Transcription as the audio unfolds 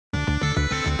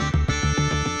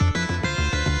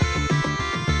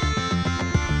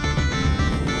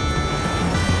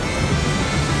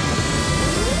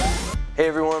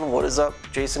What is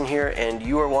up? Jason here, and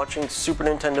you are watching Super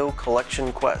Nintendo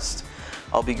Collection Quest.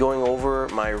 I'll be going over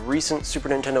my recent Super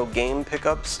Nintendo game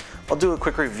pickups. I'll do a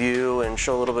quick review and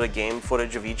show a little bit of game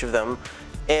footage of each of them,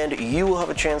 and you will have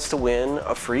a chance to win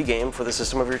a free game for the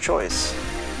system of your choice.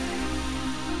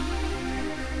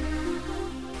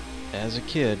 As a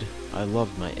kid, I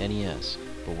loved my NES,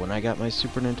 but when I got my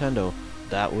Super Nintendo,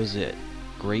 that was it.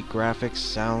 Great graphics,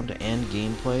 sound, and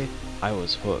gameplay, I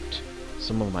was hooked.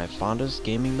 Some of my fondest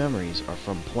gaming memories are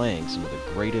from playing some of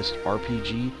the greatest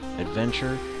RPG,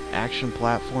 adventure, action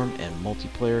platform, and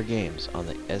multiplayer games on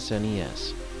the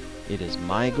SNES. It is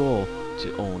my goal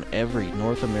to own every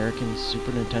North American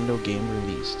Super Nintendo game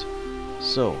released.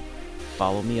 So,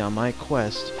 follow me on my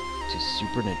quest to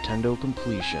Super Nintendo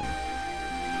completion.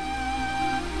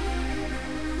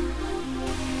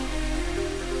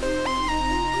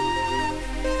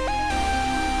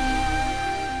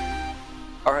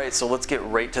 Alright, so let's get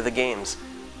right to the games.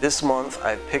 This month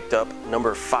I picked up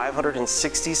number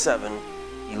 567,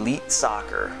 Elite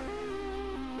Soccer.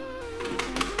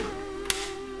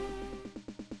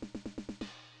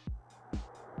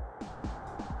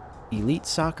 Elite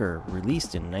Soccer,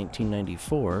 released in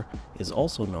 1994, is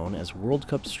also known as World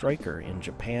Cup Striker in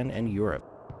Japan and Europe.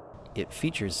 It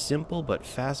features simple but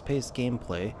fast-paced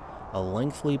gameplay, a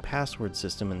lengthy password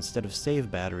system instead of save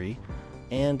battery,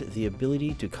 and the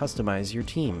ability to customize your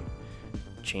team.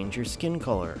 Change your skin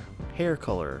color, hair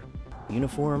color,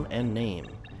 uniform, and name.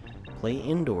 Play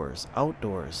indoors,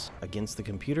 outdoors, against the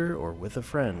computer, or with a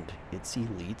friend. It's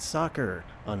Elite Soccer,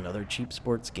 another cheap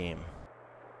sports game.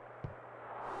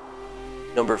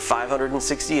 Number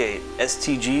 568,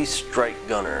 S.T.G. Strike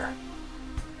Gunner.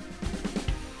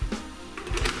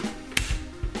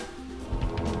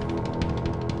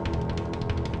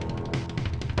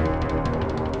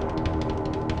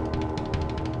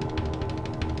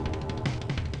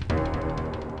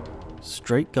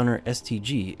 Strike Gunner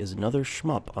S.T.G. is another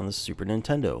shmup on the Super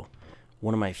Nintendo.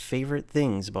 One of my favorite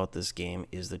things about this game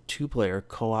is the two-player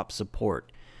co-op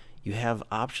support. You have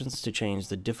options to change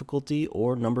the difficulty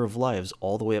or number of lives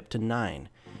all the way up to 9.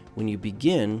 When you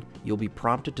begin, you'll be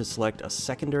prompted to select a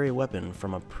secondary weapon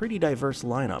from a pretty diverse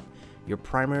lineup. Your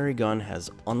primary gun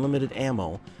has unlimited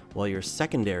ammo, while your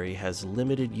secondary has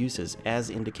limited uses as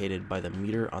indicated by the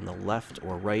meter on the left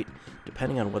or right,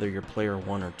 depending on whether you're player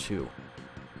 1 or 2.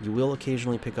 You will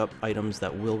occasionally pick up items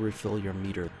that will refill your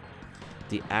meter.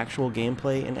 The actual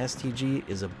gameplay in S.T.G.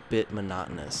 is a bit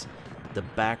monotonous. The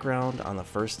background on the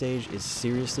first stage is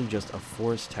seriously just a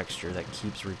forest texture that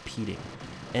keeps repeating.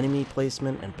 Enemy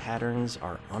placement and patterns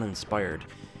are uninspired.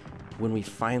 When we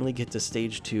finally get to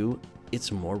stage 2,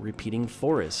 it's more repeating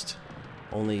forest,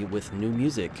 only with new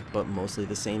music, but mostly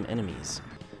the same enemies.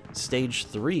 Stage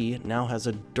 3 now has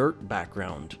a dirt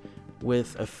background,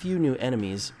 with a few new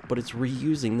enemies, but it's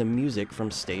reusing the music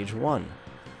from stage 1.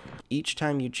 Each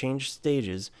time you change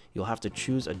stages, you'll have to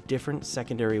choose a different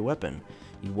secondary weapon.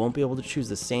 You won't be able to choose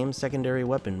the same secondary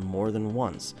weapon more than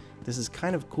once. This is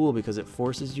kind of cool because it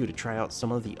forces you to try out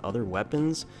some of the other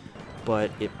weapons,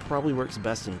 but it probably works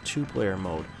best in two-player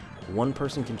mode. One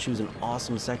person can choose an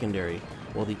awesome secondary,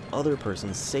 while the other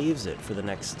person saves it for the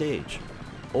next stage.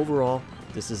 Overall,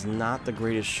 this is not the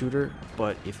greatest shooter,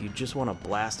 but if you just want to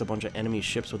blast a bunch of enemy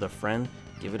ships with a friend,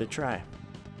 give it a try.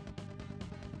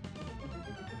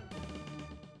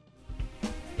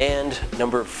 And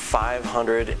number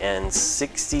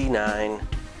 569,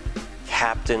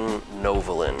 Captain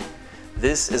Novolin.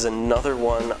 This is another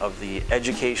one of the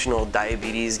educational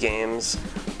diabetes games,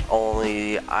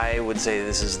 only I would say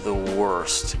this is the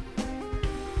worst.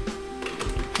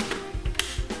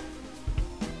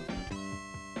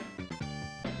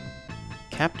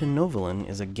 Captain Novolin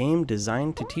is a game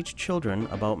designed to teach children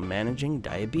about managing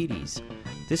diabetes.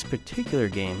 This particular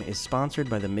game is sponsored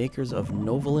by the makers of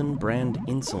Novolin brand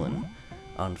insulin.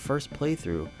 On first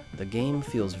playthrough, the game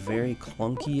feels very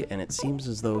clunky and it seems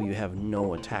as though you have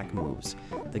no attack moves.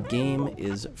 The game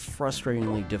is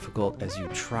frustratingly difficult as you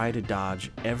try to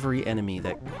dodge every enemy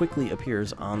that quickly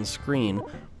appears on screen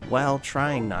while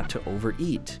trying not to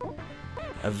overeat.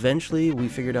 Eventually, we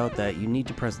figured out that you need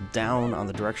to press down on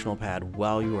the directional pad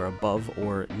while you are above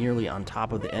or nearly on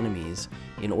top of the enemies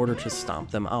in order to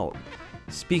stomp them out.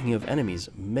 Speaking of enemies,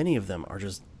 many of them are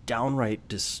just downright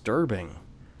disturbing.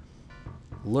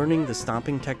 Learning the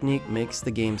stomping technique makes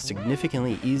the game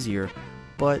significantly easier,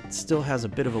 but still has a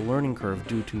bit of a learning curve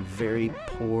due to very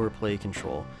poor play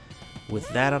control. With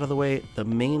that out of the way, the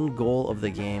main goal of the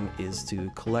game is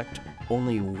to collect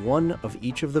only one of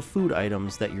each of the food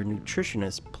items that your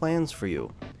nutritionist plans for you.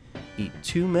 Eat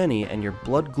too many and your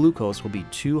blood glucose will be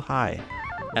too high.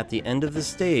 At the end of the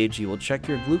stage, you will check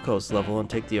your glucose level and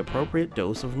take the appropriate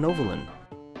dose of Novolin.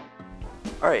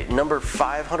 Alright, number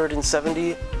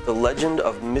 570, The Legend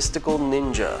of Mystical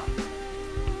Ninja.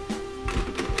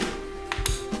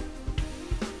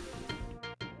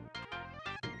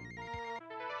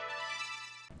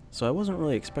 So I wasn't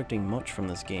really expecting much from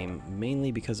this game,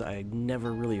 mainly because I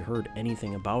never really heard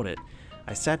anything about it.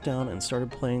 I sat down and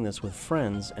started playing this with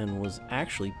friends and was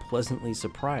actually pleasantly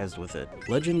surprised with it.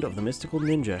 Legend of the Mystical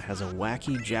Ninja has a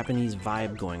wacky Japanese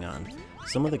vibe going on.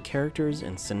 Some of the characters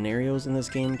and scenarios in this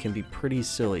game can be pretty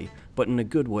silly, but in a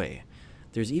good way.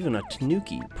 There's even a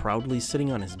tanuki proudly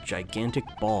sitting on his gigantic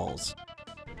balls.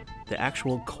 The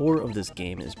actual core of this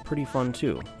game is pretty fun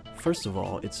too. First of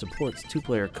all, it supports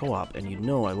 2-player co-op, and you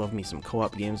know I love me some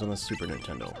co-op games on the Super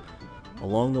Nintendo.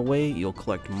 Along the way, you'll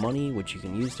collect money which you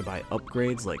can use to buy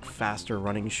upgrades like faster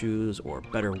running shoes or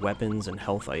better weapons and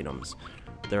health items.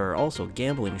 There are also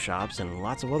gambling shops and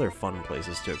lots of other fun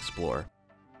places to explore.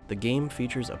 The game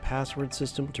features a password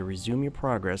system to resume your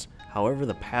progress, however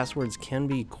the passwords can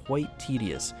be quite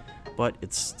tedious, but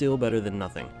it's still better than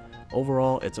nothing.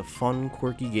 Overall, it's a fun,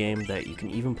 quirky game that you can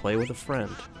even play with a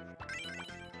friend.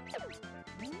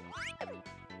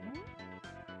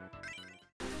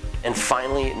 And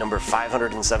finally, number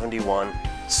 571,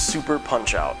 Super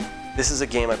Punch-Out! This is a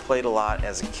game I played a lot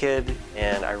as a kid,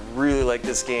 and I really like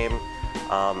this game.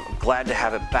 Glad to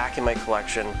have it back in my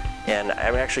collection, and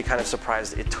I'm actually kind of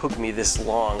surprised it took me this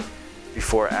long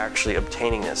before actually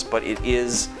obtaining this, but it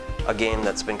is a game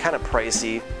that's been kind of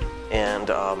pricey,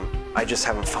 and I just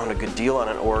haven't found a good deal on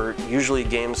it, or usually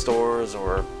game stores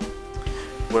or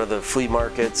what are the flea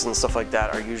markets and stuff like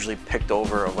that are usually picked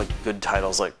over of like good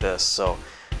titles like this. So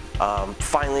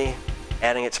finally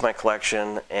adding it to my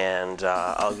collection, and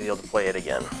I'll be able to play it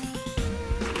again.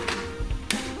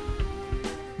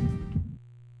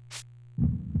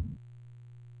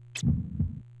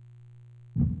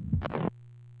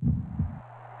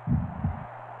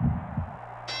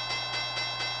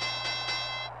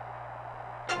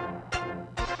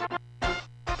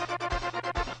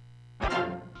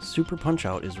 Super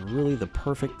Punch-Out is really the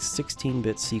perfect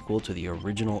 16-bit sequel to the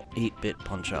original 8-bit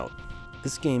Punch-Out.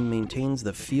 This game maintains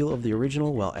the feel of the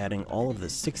original while adding all of the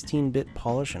 16-bit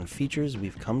polish and features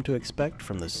we've come to expect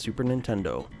from the Super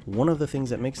Nintendo. One of the things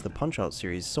that makes the Punch-Out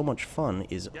series so much fun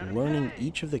is learning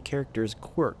each of the characters'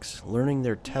 quirks, learning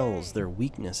their tells, their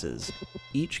weaknesses.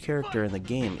 Each character in the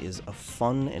game is a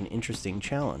fun and interesting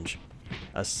challenge.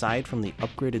 Aside from the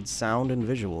upgraded sound and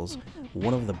visuals,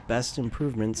 one of the best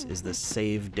improvements is the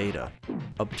save data.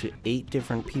 Up to 8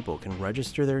 different people can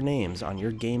register their names on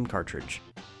your game cartridge.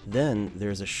 Then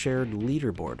there's a shared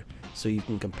leaderboard, so you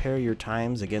can compare your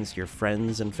times against your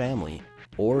friends and family,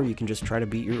 or you can just try to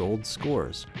beat your old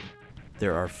scores.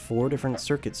 There are 4 different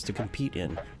circuits to compete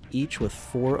in, each with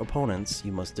 4 opponents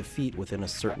you must defeat within a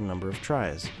certain number of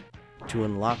tries. To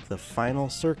unlock the final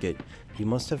circuit, you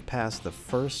must have passed the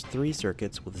first 3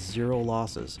 circuits with 0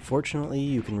 losses. Fortunately,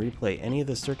 you can replay any of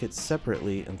the circuits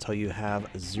separately until you have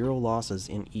 0 losses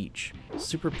in each.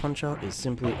 Super Punch-Out is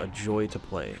simply a joy to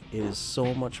play. It is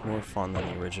so much more fun than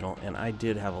the original, and I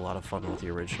did have a lot of fun with the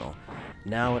original.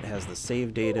 Now it has the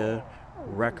save data,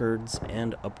 records,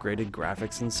 and upgraded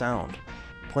graphics and sound.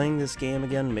 Playing this game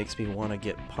again makes me want to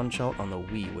get Punch-Out on the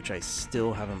Wii, which I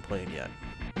still haven't played yet.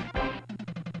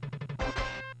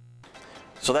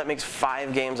 So that makes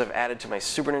 5 games I've added to my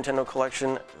Super Nintendo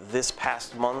collection this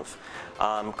past month.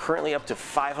 I'm currently up to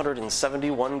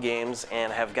 571 games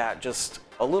and have got just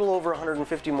a little over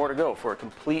 150 more to go for a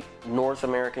complete North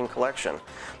American collection.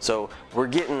 So we're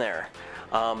getting there.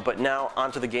 But now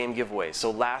onto the game giveaway. So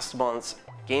last month's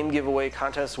game giveaway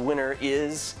contest winner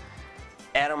is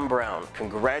Adam Brown.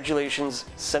 Congratulations.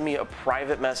 Send me a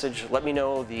private message. Let me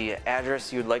know the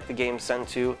address you'd like the game sent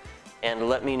to, and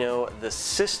let me know the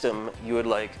system you would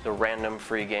like the random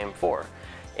free game for,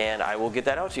 and I will get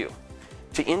that out to you.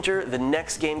 To enter the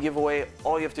next game giveaway,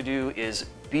 all you have to do is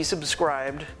be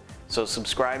subscribed, so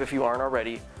subscribe if you aren't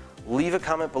already, leave a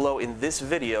comment below in this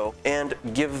video, and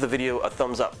give the video a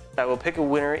thumbs up. I will pick a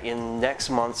winner in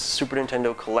next month's Super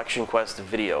Nintendo Collection Quest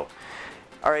video.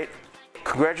 Alright,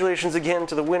 congratulations again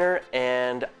to the winner,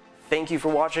 and thank you for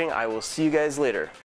watching. I will see you guys later.